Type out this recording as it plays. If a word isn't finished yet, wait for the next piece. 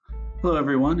Hello,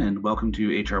 everyone, and welcome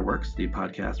to HR Works, the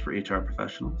podcast for HR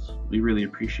professionals. We really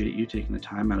appreciate you taking the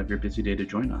time out of your busy day to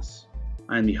join us.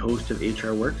 I'm the host of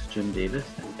HR Works, Jim Davis,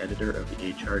 and editor of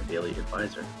the HR Daily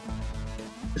Advisor.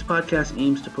 This podcast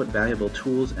aims to put valuable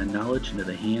tools and knowledge into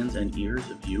the hands and ears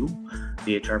of you,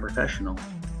 the HR professional.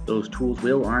 Those tools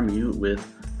will arm you with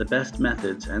the best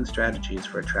methods and strategies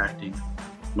for attracting,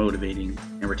 motivating,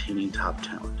 and retaining top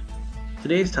talent.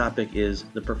 Today's topic is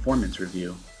the performance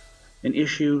review, an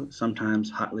issue sometimes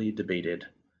hotly debated.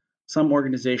 Some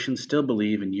organizations still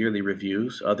believe in yearly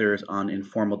reviews, others on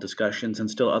informal discussions, and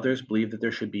still others believe that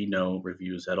there should be no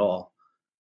reviews at all.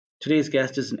 Today's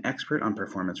guest is an expert on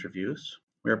performance reviews.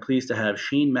 We are pleased to have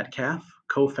Shane Metcalf,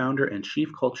 co-founder and chief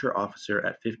culture officer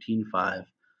at 15Five.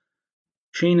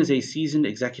 Shane is a seasoned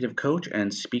executive coach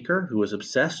and speaker who is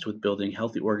obsessed with building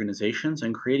healthy organizations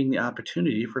and creating the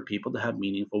opportunity for people to have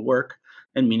meaningful work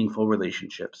and meaningful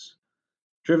relationships.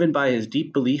 Driven by his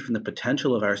deep belief in the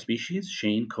potential of our species,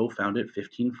 Shane co-founded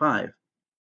 15Five,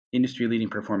 industry-leading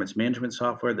performance management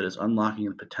software that is unlocking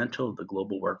the potential of the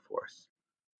global workforce.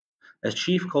 As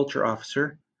Chief Culture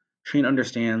Officer, Shane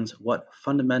understands what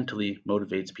fundamentally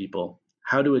motivates people,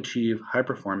 how to achieve high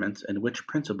performance, and which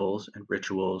principles and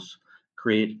rituals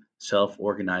create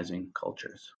self-organizing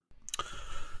cultures.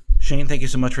 Shane, thank you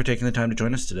so much for taking the time to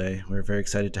join us today. We're very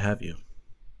excited to have you.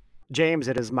 James,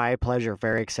 it is my pleasure.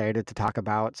 Very excited to talk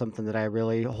about something that I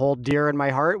really hold dear in my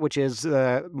heart, which is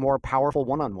more powerful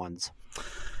one-on-ones.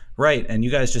 Right. And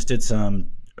you guys just did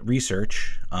some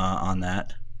research on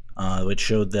that, which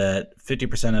showed that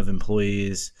 50% of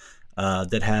employees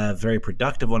that have very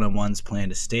productive one-on-ones plan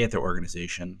to stay at their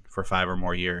organization for 5 or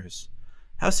more years.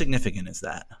 How significant is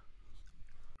that?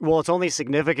 Well, it's only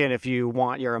significant if you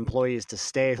want your employees to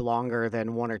stay longer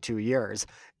than 1 or 2 years.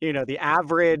 The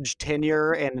average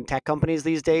tenure in tech companies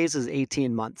these days is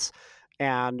 18 months.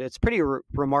 And it's pretty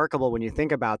remarkable when you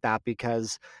think about that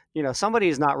because,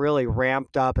 somebody's not really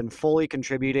ramped up and fully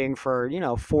contributing for,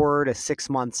 4 to 6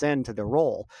 months into the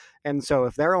role. And so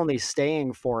if they're only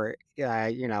staying for,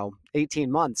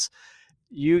 18 months,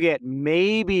 you get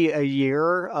maybe a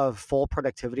year of full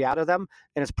productivity out of them.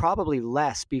 And it's probably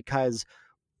less because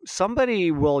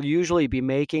somebody will usually be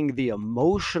making the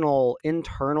emotional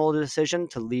internal decision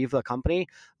to leave the company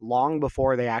long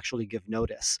before they actually give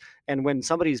notice. And when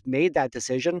somebody's made that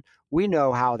decision, we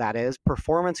know how that is.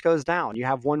 Performance goes down. You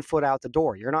have one foot out the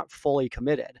door. You're not fully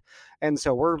committed. And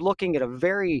so we're looking at a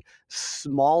very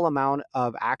small amount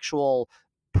of actual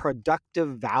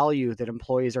productive value that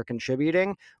employees are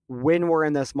contributing when we're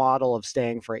in this model of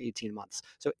staying for 18 months.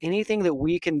 So anything that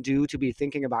we can do to be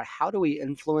thinking about how do we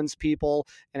influence people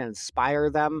and inspire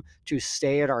them to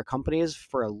stay at our companies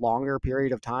for a longer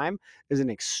period of time is an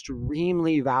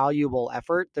extremely valuable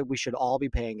effort that we should all be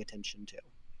paying attention to.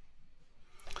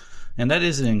 And that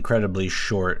is an incredibly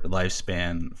short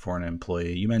lifespan for an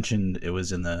employee. You mentioned it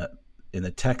was in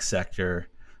the tech sector,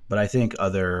 but I think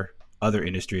other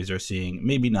industries are seeing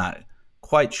maybe not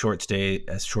quite short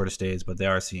of stays, but they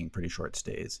are seeing pretty short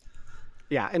stays.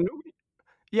 Yeah, and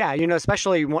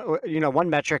especially one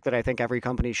metric that I think every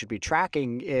company should be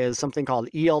tracking is something called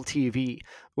ELTV,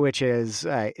 which is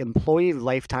employee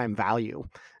lifetime value.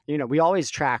 We always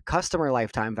track customer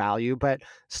lifetime value, but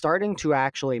starting to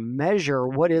actually measure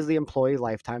what is the employee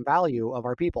lifetime value of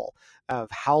our people,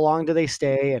 of how long do they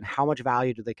stay and how much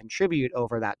value do they contribute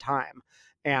over that time.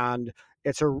 And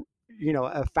it's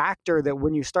a factor that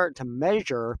when you start to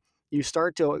measure, you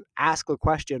start to ask the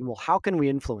question, well, how can we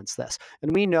influence this?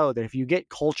 And we know that if you get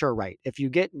culture right, if you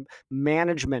get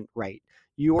management right,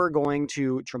 you are going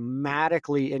to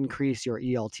dramatically increase your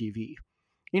ELTV.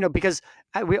 Because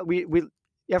we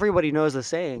everybody knows the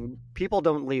saying, people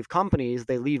don't leave companies,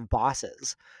 they leave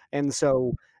bosses. And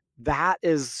so that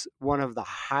is one of the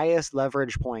highest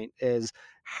leverage point is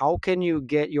how can you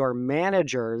get your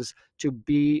managers to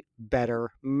be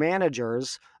better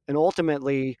managers? And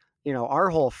ultimately, our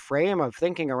whole frame of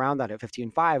thinking around that at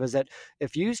 15Five is that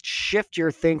if you shift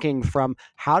your thinking from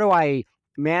how do I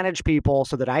manage people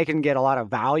so that I can get a lot of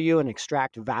value and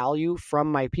extract value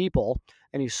from my people,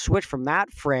 and you switch from that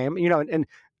frame, and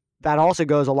that also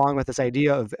goes along with this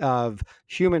idea of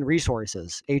human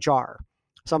resources, HR,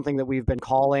 something that we've been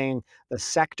calling the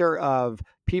sector of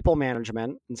people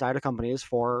management inside of companies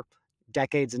for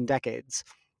decades and decades.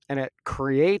 And it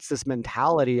creates this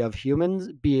mentality of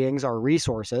human beings are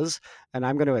resources, and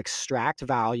I'm going to extract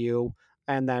value.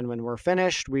 And then when we're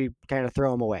finished, we kind of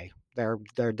throw them away.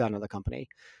 They're done with the company.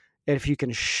 And if you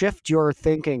can shift your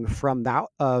thinking from that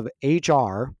of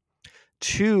HR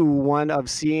to one of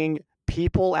seeing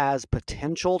people as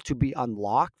potential to be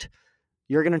unlocked,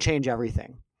 you're going to change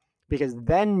everything. because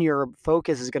then your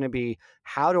focus is going to be,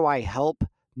 how do I help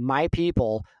my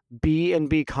people be and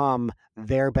become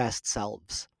their best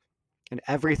selves? And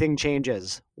everything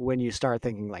changes when you start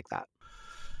thinking like that.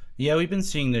 Yeah, we've been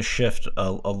seeing this shift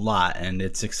a lot, and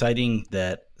it's exciting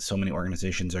that so many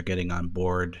organizations are getting on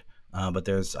board, but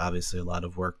there's obviously a lot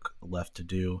of work left to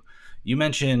do. You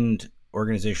mentioned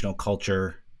organizational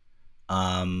culture.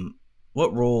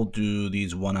 What role do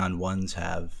these one-on-ones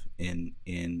have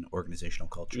in organizational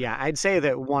culture? Yeah, I'd say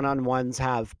that one-on-ones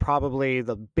have probably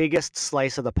the biggest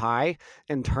slice of the pie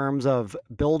in terms of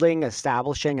building,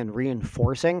 establishing, and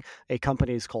reinforcing a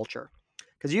company's culture.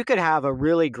 Because you could have a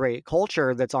really great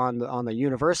culture that's on the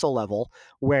universal level,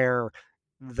 where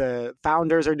the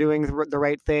founders are doing the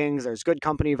right things, there's good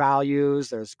company values,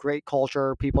 there's great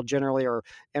culture, people generally are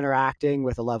interacting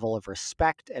with a level of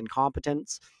respect and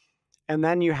competence. And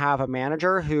then you have a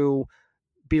manager who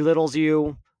belittles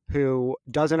you, who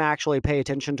doesn't actually pay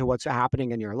attention to what's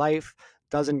happening in your life,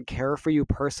 doesn't care for you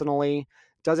personally,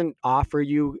 doesn't offer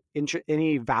you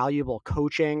any valuable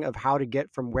coaching of how to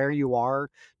get from where you are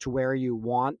to where you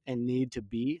want and need to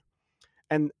be.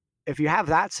 And if you have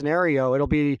that scenario, it'll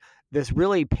be this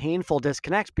really painful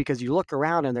disconnect, because you look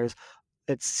around and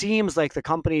it seems like the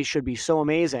company should be so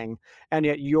amazing, and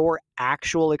yet your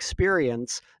actual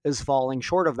experience is falling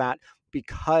short of that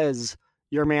because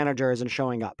your manager isn't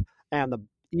showing up. And the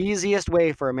easiest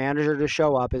way for a manager to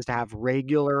show up is to have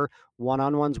regular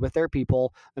one-on-ones with their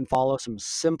people and follow some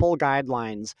simple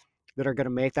guidelines that are going to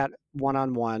make that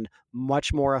one-on-one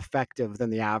much more effective than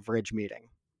the average meeting.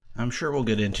 I'm sure we'll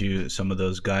get into some of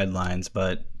those guidelines,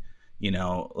 but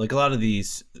like a lot of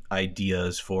these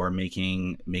ideas for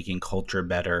making culture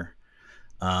better,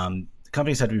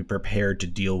 companies have to be prepared to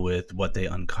deal with what they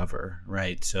uncover,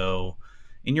 right? So,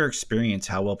 in your experience,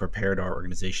 how well prepared are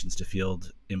organizations to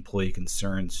field employee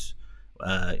concerns,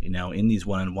 in these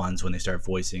one-on-ones when they start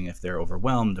voicing if they're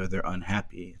overwhelmed or they're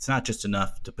unhappy? It's not just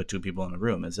enough to put two people in a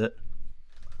room, is it?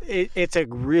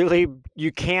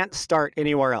 You can't start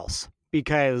anywhere else,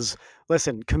 because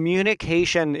listen,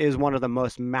 communication is one of the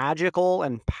most magical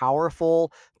and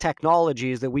powerful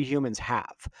technologies that we humans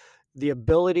have. The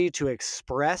ability to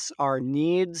express our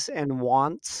needs and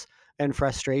wants and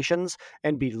frustrations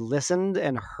and be listened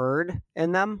and heard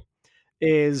in them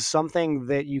is something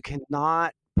that you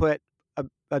cannot put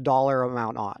a dollar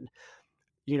amount on.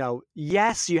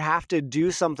 Yes, you have to do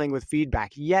something with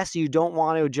feedback. Yes, you don't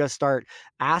want to just start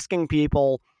asking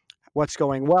people what's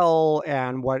going well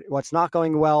and what's not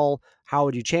going well, how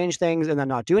would you change things, and then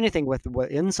not do anything with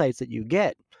what insights that you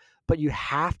get. But you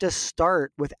have to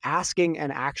start with asking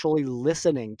and actually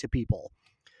listening to people,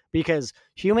 because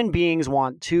human beings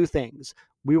want two things.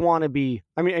 We want to be,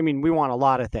 we want a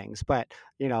lot of things, but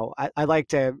I like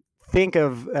to think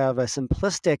of a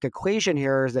simplistic equation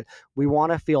here, is that we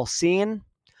want to feel seen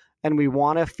and we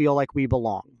want to feel like we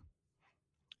belong.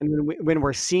 And when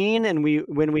we're seen and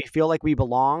when we feel like we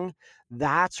belong,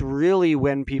 that's really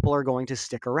when people are going to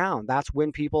stick around. That's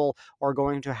when people are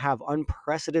going to have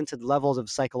unprecedented levels of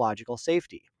psychological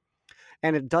safety.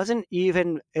 And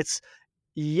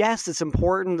yes, it's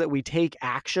important that we take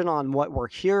action on what we're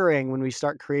hearing when we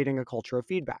start creating a culture of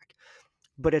feedback.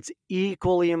 But it's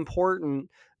equally important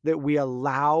that we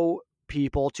allow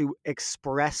people to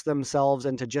express themselves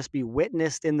and to just be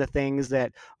witnessed in the things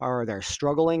that they're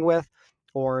struggling with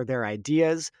or their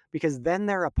ideas, because then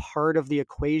they're a part of the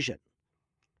equation.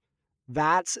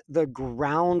 That's the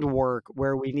groundwork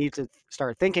where we need to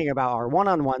start thinking about our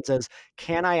one-on-ones is,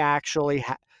 can I actually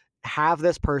have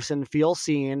this person feel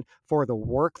seen for the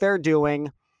work they're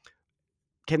doing?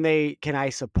 Can I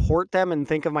support them and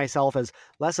think of myself as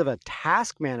less of a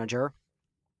task manager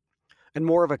and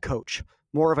more of a coach,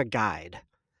 more of a guide?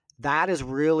 That is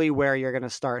really where you're going to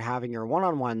start having your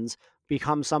one-on-ones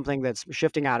become something that's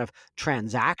shifting out of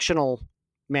transactional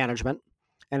management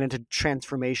and into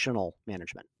transformational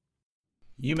management.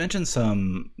 You mentioned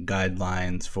some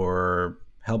guidelines for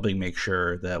helping make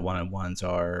sure that one-on-ones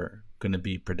are going to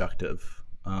be productive.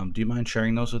 Do you mind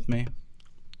sharing those with me?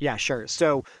 Yeah, sure.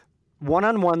 So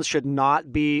one-on-ones should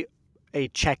not be a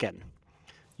check-in.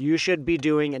 You should be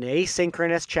doing an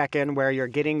asynchronous check-in where you're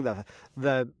getting the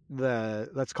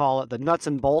let's call it the nuts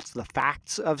and bolts, the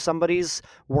facts of somebody's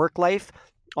work life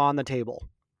on the table.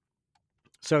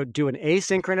 So do an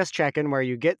asynchronous check-in where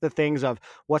you get the things of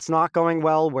what's not going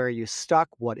well, where are you stuck,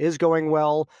 what is going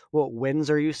well, what wins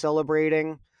are you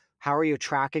celebrating, how are you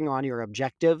tracking on your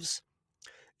objectives.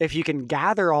 If you can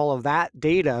gather all of that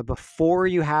data before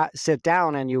you sit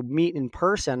down and you meet in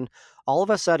person, all of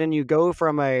a sudden you go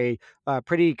from a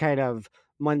pretty kind of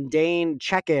mundane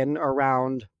check-in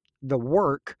around the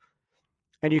work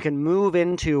And you can move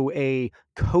into a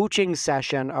coaching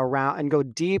session around and go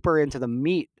deeper into the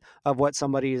meat of what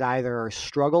somebody is either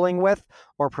struggling with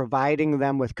or providing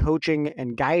them with coaching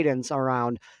and guidance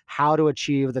around how to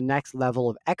achieve the next level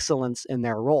of excellence in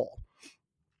their role.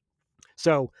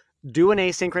 So do an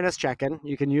asynchronous check-in.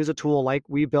 You can use a tool like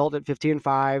we built at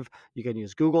 15Five. You can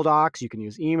use Google Docs. You can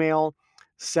use email.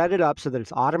 Set it up so that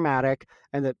it's automatic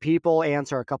and that people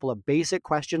answer a couple of basic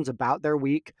questions about their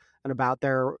week and about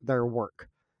their work.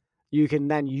 You can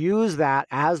then use that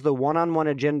as the one-on-one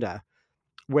agenda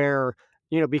where,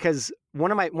 because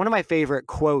one of my favorite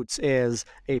quotes is,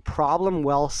 a problem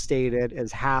well stated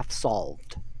is half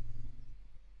solved.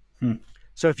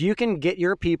 So if you can get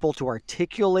your people to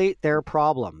articulate their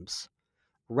problems,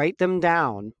 write them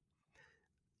down,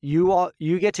 you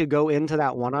get to go into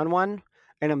that one-on-one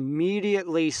and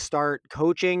immediately start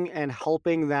coaching and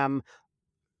helping them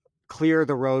clear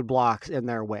the roadblocks in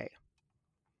their way.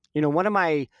 One of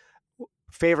my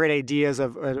favorite ideas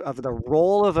of the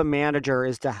role of a manager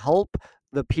is to help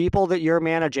the people that you're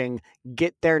managing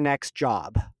get their next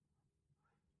job.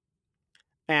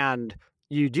 And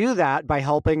you do that by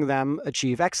helping them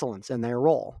achieve excellence in their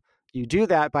role. You do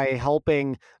that by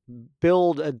helping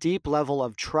build a deep level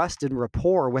of trust and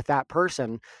rapport with that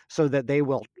person so that they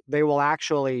will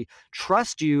actually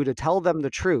trust you to tell them the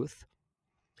truth.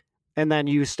 And then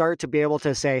you start to be able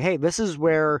to say, hey, this is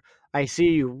where I see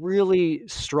you really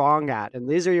strong at, and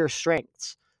these are your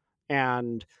strengths.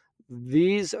 And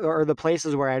these are the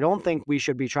places where I don't think we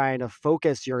should be trying to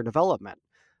focus your development.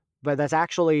 But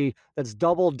that's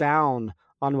doubled down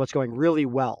on what's going really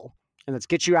well. And let's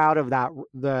get you out of that,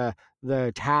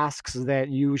 the tasks that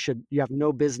you have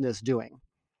no business doing.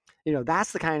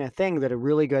 That's the kind of thing that a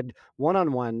really good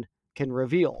one-on-one can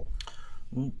reveal.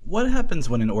 What happens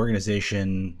when an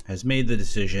organization has made the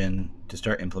decision to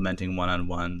start implementing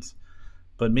one-on-ones,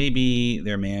 but maybe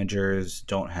their managers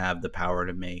don't have the power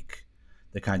to make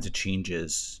the kinds of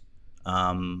changes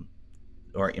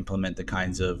or implement the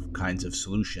kinds of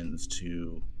solutions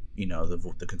to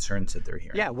the concerns that they're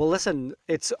hearing? Yeah, well, listen,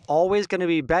 it's always going to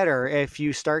be better if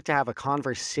you start to have a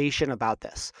conversation about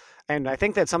this. And I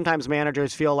think that sometimes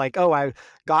managers feel like, oh, I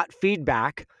got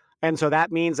feedback, and so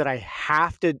that means that I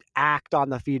have to act on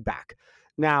the feedback.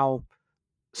 Now,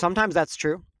 sometimes that's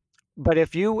true. But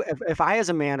if I as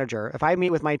a manager, if I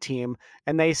meet with my team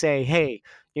and they say, hey,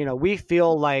 we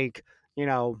feel like,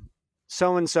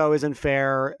 so-and-so isn't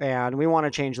fair and we want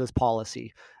to change this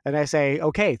policy. And I say,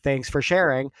 okay, thanks for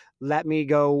sharing. Let me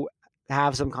go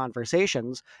have some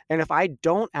conversations. And if I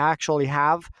don't actually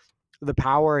have the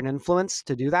power and influence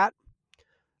to do that,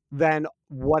 then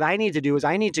what I need to do is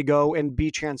I need to go and be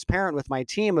transparent with my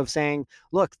team of saying,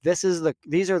 look,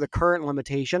 these are the current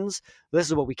limitations. This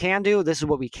is what we can do. This is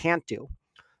what we can't do.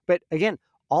 But again,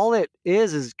 all it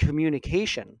is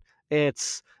communication.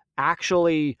 It's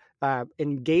actually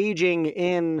engaging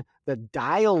in the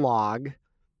dialogue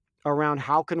around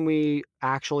how can we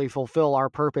actually fulfill our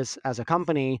purpose as a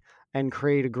company and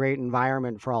create a great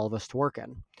environment for all of us to work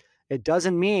in. It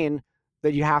doesn't mean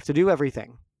that you have to do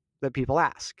everything that people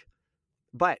ask.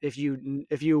 But if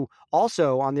you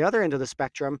also, on the other end of the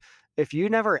spectrum, if you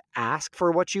never ask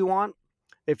for what you want,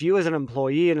 if you as an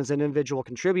employee and as an individual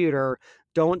contributor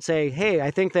don't say, hey,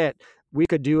 I think that we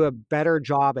could do a better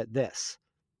job at this,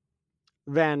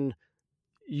 then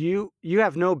you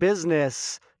have no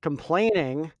business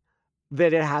complaining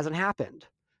that it hasn't happened.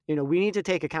 We need to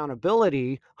take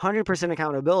accountability, 100%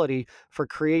 accountability for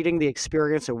creating the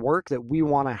experience at work that we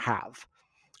want to have.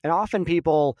 And often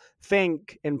people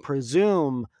think and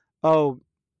presume, oh,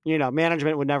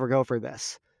 management would never go for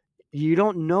this. You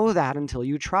don't know that until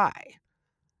you try.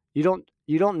 You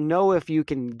don't know if you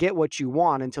can get what you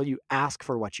want until you ask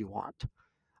for what you want.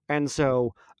 And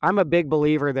so I'm a big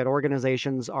believer that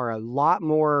organizations are a lot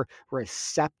more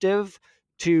receptive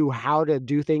to how to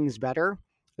do things better,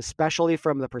 especially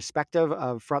from the perspective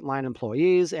of frontline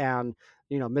employees and,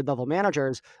 mid-level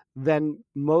managers, than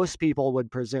most people would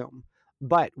presume.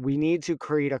 But we need to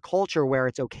create a culture where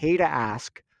it's okay to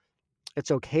ask,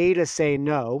 it's okay to say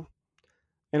no,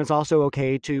 and it's also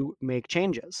okay to make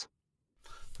changes.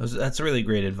 That's really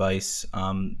great advice.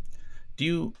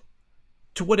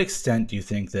 To what extent do you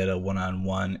think that a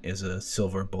one-on-one is a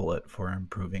silver bullet for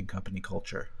improving company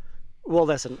culture? Well,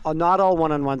 listen, not all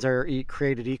one-on-ones are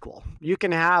created equal. You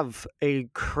can have a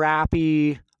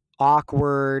crappy,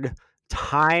 awkward,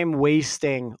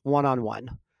 time-wasting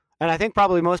one-on-one. And I think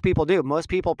probably most people do. Most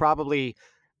people probably,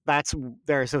 that's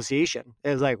their association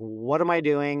is like, what am I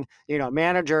doing?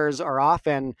 Managers are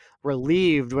often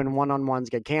relieved when one-on-ones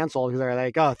get canceled because they're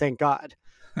like, oh, thank God.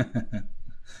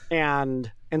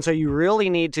 And so you really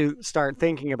need to start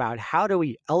thinking about how do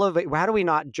we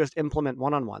not just implement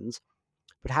one-on-ones,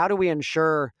 but how do we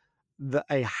ensure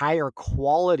a higher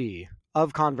quality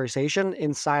of conversation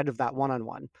inside of that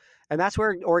one-on-one? And that's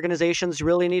where organizations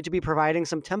really need to be providing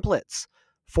some templates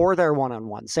for their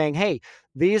one-on-one, saying, hey,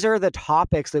 these are the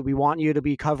topics that we want you to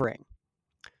be covering.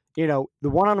 The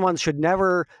one-on-ones should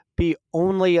never be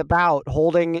only about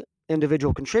holding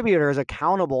individual contributors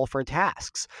accountable for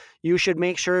tasks. You should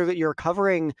make sure that you're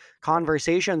covering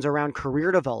conversations around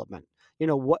career development.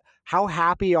 How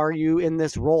happy are you in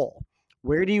this role?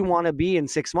 Where do you want to be in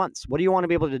 6 months? What do you want to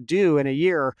be able to do in a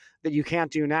year that you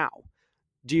can't do now?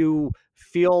 Do you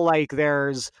feel like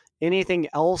there's anything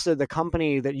else at the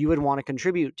company that you would want to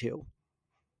contribute to?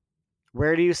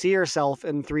 Where do you see yourself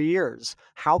in 3 years?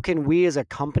 How can we as a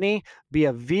company be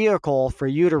a vehicle for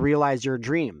you to realize your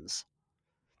dreams?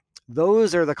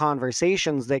 Those are the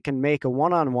conversations that can make a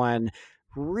one-on-one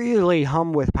really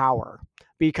hum with power,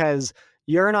 because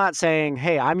you're not saying,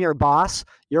 hey, I'm your boss,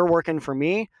 you're working for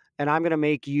me, and I'm going to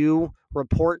make you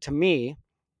report to me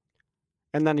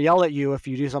and then yell at you if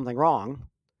you do something wrong.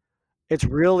 It's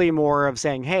really more of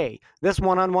saying, hey, this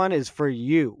one-on-one is for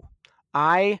you.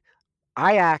 I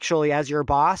actually, as your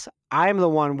boss, I'm the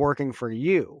one working for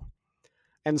you.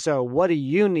 And so what do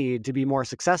you need to be more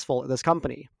successful at this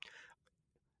company?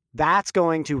 That's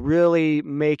going to really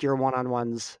make your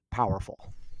one-on-ones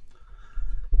powerful.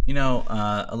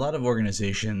 A lot of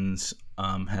organizations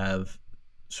have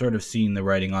sort of seen the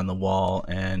writing on the wall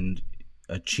and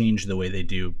changed the way they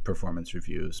do performance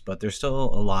reviews. But there's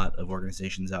still a lot of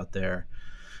organizations out there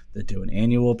that do an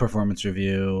annual performance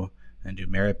review and do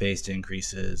merit-based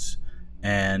increases.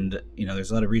 And,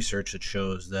 there's a lot of research that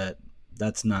shows that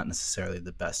that's not necessarily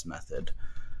the best method.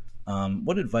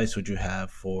 What advice would you have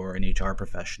for an HR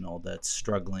professional that's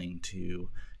struggling to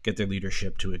get their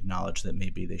leadership to acknowledge that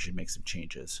maybe they should make some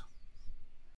changes?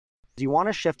 You want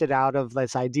to shift it out of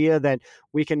this idea that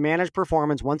we can manage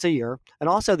performance once a year, and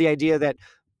also the idea that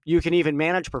you can even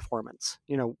manage performance.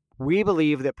 We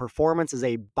believe that performance is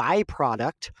a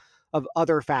byproduct of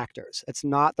other factors. It's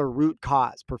not the root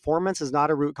cause. Performance is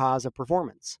not a root cause of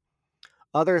performance.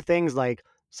 Other things like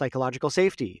psychological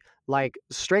safety, like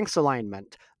strengths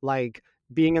alignment, like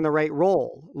being in the right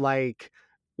role, like,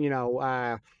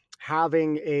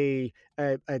 having a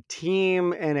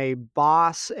team and a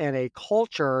boss and a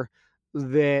culture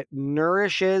that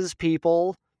nourishes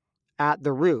people at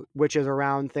the root, which is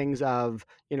around things of,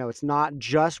 it's not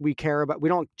just we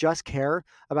don't just care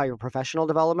about your professional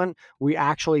development. We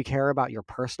actually care about your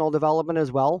personal development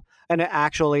as well. And it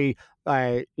actually,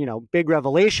 big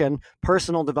revelation,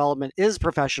 personal development is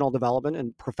professional development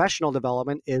and professional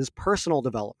development is personal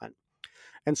development.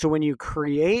 And so when you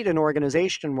create an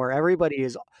organization where everybody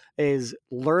is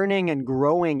learning and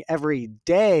growing every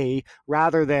day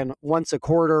rather than once a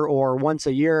quarter or once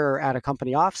a year at a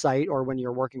company offsite or when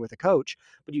you're working with a coach,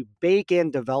 but you bake in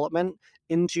development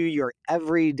into your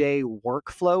everyday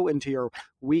workflow, into your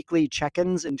weekly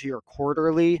check-ins, into your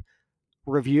quarterly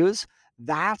reviews,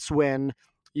 that's when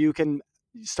you can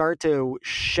start to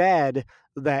shed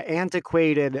the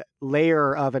antiquated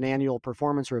layer of an annual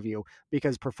performance review,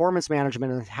 because performance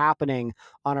management is happening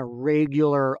on a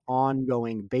regular,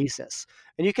 ongoing basis.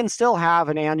 And you can still have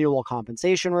an annual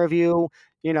compensation review,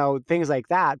 things like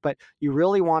that, but you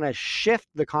really want to shift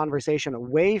the conversation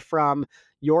away from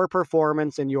your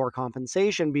performance and your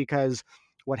compensation, because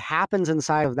what happens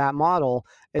inside of that model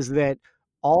is that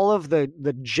all of the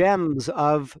gems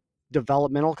of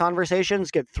developmental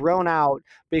conversations get thrown out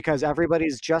because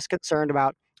everybody's just concerned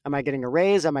about, am I getting a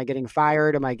raise? Am I getting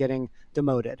fired? Am I getting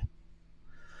demoted?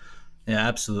 Yeah,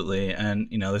 absolutely. And,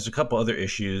 there's a couple other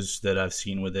issues that I've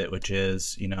seen with it, which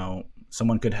is,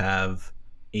 someone could have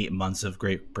 8 months of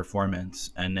great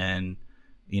performance and then,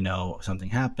 something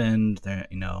happened,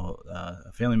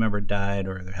 a family member died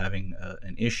or they're having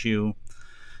an issue,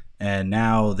 and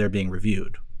now they're being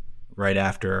reviewed right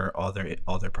after all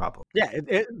their problems. Yeah,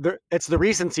 it's the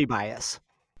recency bias.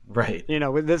 Right.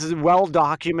 This is well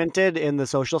documented in the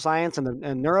social science and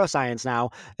neuroscience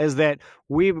now, is that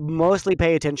we mostly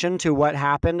pay attention to what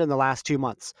happened in the last 2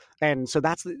 months. And so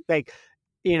that's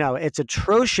it's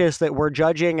atrocious that we're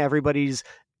judging everybody's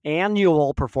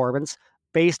annual performance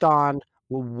based on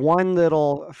one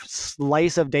little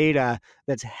slice of data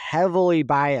that's heavily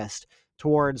biased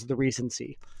towards the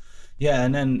recency. Yeah,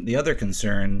 and then the other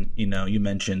concern, you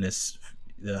mentioned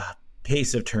the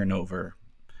pace of turnover.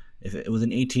 If it was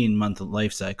an 18-month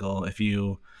life cycle,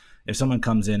 if someone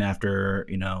comes in after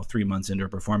 3 months into a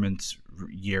performance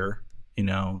year,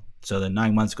 so then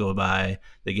 9 months go by,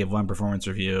 they give one performance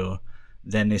review,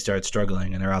 then they start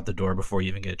struggling and they're out the door before you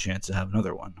even get a chance to have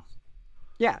another one.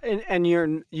 Yeah, and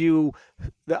you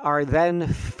are then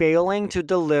failing to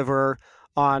deliver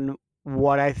on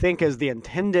what I think is the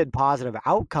intended positive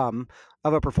outcome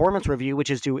of a performance review,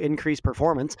 which is to increase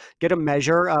performance, get a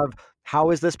measure of how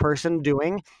is this person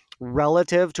doing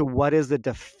relative to what is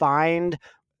defined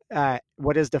as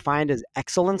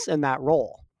excellence in that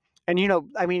role.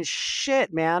 And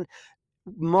shit, man,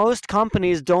 most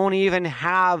companies don't even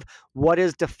have what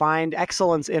is defined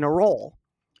excellence in a role.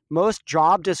 Most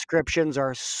job descriptions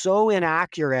are so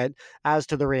inaccurate as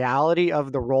to the reality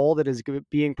of the role that is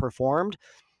being performed.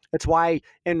 That's why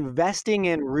investing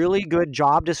in really good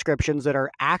job descriptions that are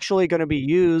actually going to be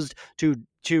used to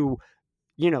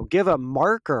give a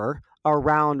marker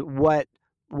around what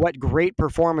great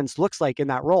performance looks like in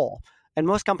that role. And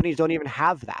most companies don't even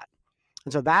have that.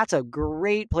 And so that's a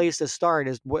great place to start,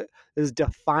 is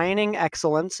defining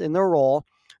excellence in the role,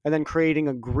 and then creating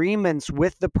agreements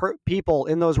with the people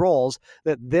in those roles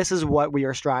that this is what we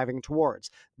are striving towards.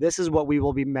 This is what we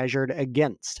will be measured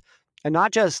against. And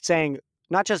not just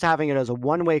having it as a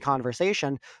one-way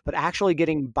conversation, but actually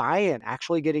getting buy-in,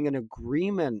 actually getting an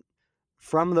agreement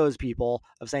from those people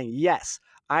of saying, yes,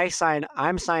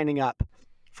 I'm signing up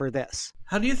for this.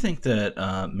 How do you think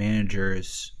that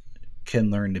managers can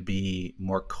learn to be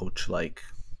more coach-like?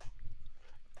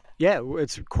 Yeah,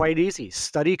 it's quite easy.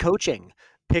 Study coaching.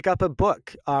 Pick up a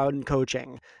book on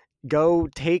coaching. Go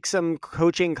take some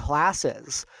coaching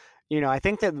classes. I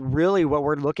think that really what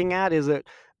we're looking at is that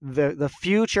the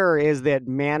future is that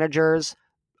managers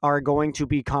are going to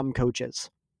become coaches.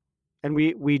 And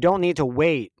we don't need to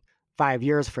wait 5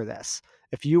 years for this.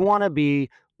 If you want to be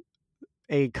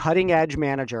a cutting edge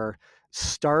manager,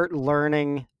 start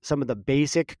learning some of the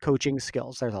basic coaching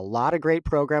skills. There's a lot of great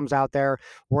programs out there.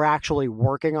 We're actually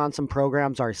working on some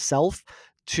programs ourselves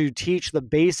to teach the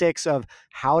basics of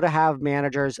how to have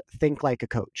managers think like a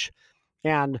coach.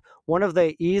 And one of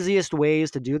the easiest ways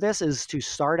to do this is to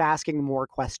start asking more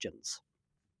questions.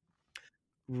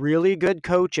 Really good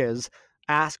coaches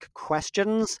ask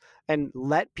questions and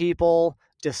let people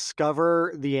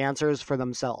discover the answers for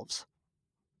themselves.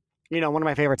 One of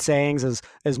my favorite sayings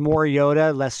is more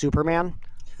Yoda, less Superman.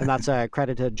 And that's a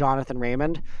credit to Jonathan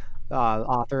Raymond,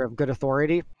 author of Good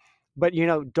Authority. But,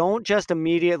 don't just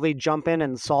immediately jump in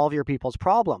and solve your people's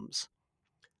problems.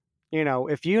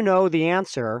 If you know the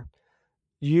answer,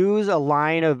 use a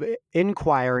line of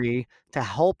inquiry to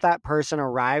help that person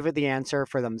arrive at the answer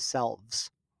for themselves.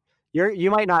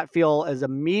 You might not feel as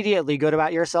immediately good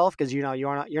about yourself because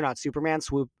you're not Superman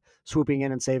swooping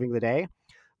in and saving the day,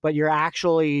 but you're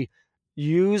actually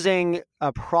using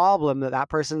a problem that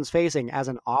person's facing as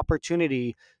an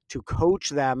opportunity to coach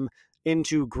them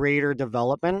into greater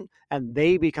development, and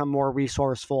they become more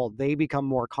resourceful. They become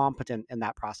more competent in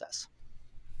that process.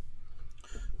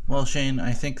 Well, Shane,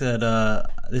 I think that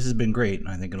this has been great.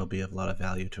 I think it'll be of a lot of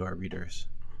value to our readers,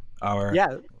 our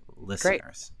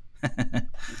listeners.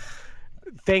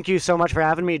 Thank you so much for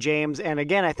having me, James. And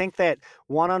again, I think that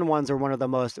one-on-ones are one of the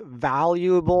most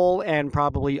valuable and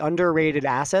probably underrated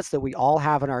assets that we all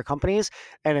have in our companies.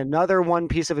 And another one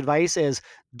piece of advice is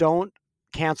don't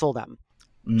cancel them.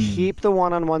 Keep the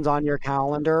one-on-ones on your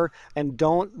calendar, and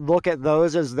don't look at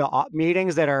those as the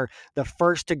meetings that are the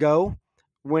first to go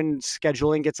when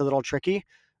scheduling gets a little tricky.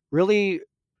 Really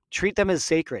treat them as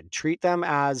sacred. Treat them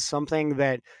as something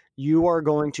that you are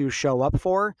going to show up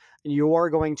for. You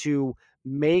are going to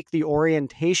make the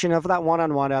orientation of that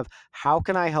one-on-one of how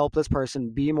can I help this person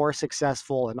be more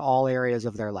successful in all areas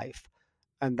of their life.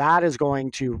 And that is going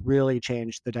to really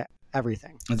change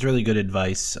everything. That's really good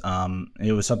advice.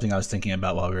 It was something I was thinking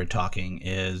about while we were talking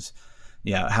is,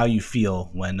 how you feel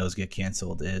when those get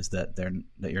canceled is that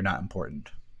you're not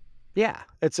important. Yeah,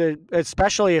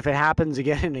 especially if it happens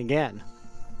again and again.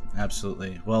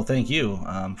 Absolutely. Well, thank you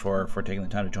for taking the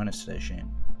time to join us today, Shane.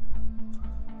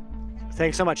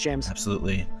 Thanks so much, James.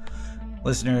 Absolutely.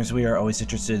 Listeners, we are always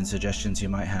interested in suggestions you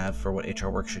might have for what HR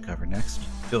Works should cover next.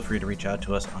 Feel free to reach out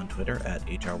to us on Twitter at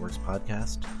HR Works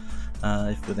Podcast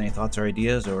if with any thoughts or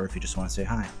ideas, or if you just want to say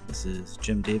hi. This is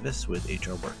Jim Davis with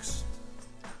HR Works.